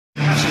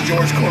is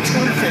George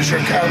Corkscrew Fisher,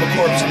 Kyle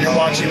Corpse, and you're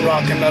watching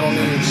Rock and Metal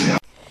News.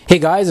 Hey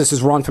guys, this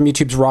is Ron from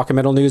YouTube's Rock and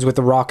Metal News with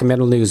the Rock and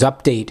Metal News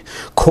update.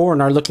 KORN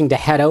are looking to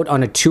head out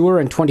on a tour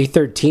in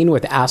 2013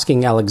 with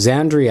Asking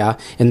Alexandria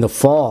in the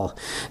fall.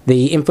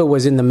 The info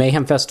was in the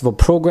Mayhem Festival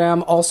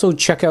program. Also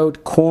check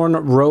out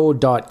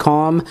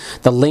kornrow.com.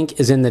 The link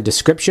is in the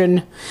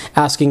description.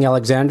 Asking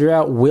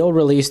Alexandria will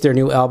release their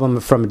new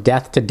album From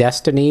Death to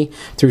Destiny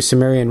through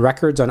Sumerian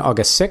Records on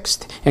August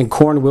 6th, and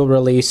KORN will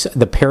release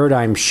The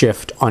Paradigm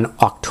Shift on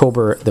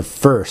October the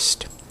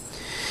 1st.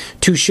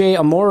 Touche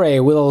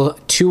Amore will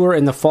tour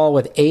in the fall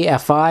with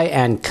AFI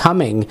and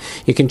Coming.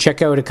 You can check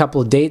out a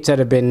couple of dates that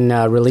have been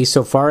released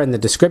so far in the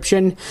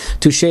description.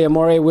 Touche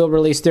Amore will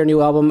release their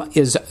new album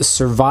Is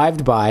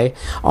Survived By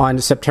on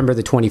September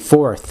the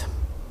 24th.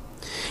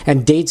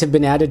 And dates have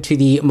been added to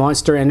the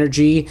Monster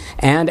Energy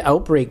and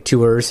Outbreak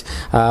tours.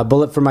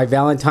 Bullet for My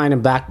Valentine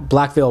and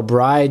Black Veil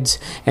Brides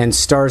and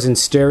Stars in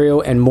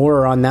Stereo and more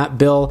are on that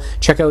bill.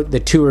 Check out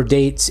the tour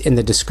dates in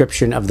the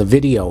description of the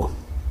video.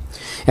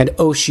 And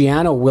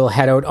Oceano will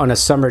head out on a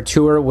summer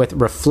tour with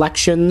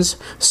Reflections,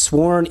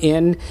 Sworn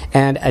In,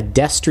 and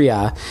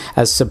Adestria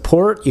as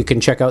support. You can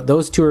check out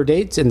those tour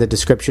dates in the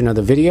description of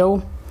the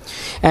video.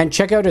 And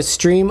check out a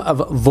stream of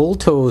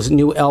Volto's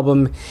new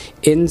album,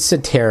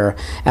 Incitare,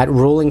 at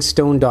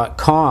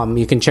rollingstone.com.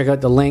 You can check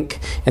out the link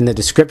in the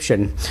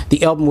description.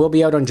 The album will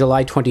be out on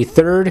July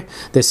 23rd.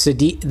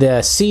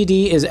 The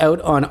CD is out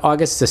on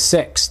August the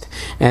 6th.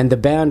 And the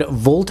band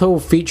Volto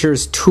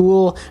features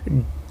Tool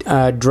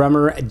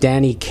drummer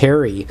Danny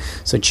Carey.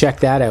 So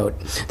check that out.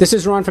 This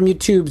is Ron from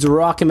YouTube's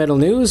Rock and Metal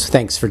News.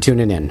 Thanks for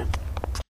tuning in.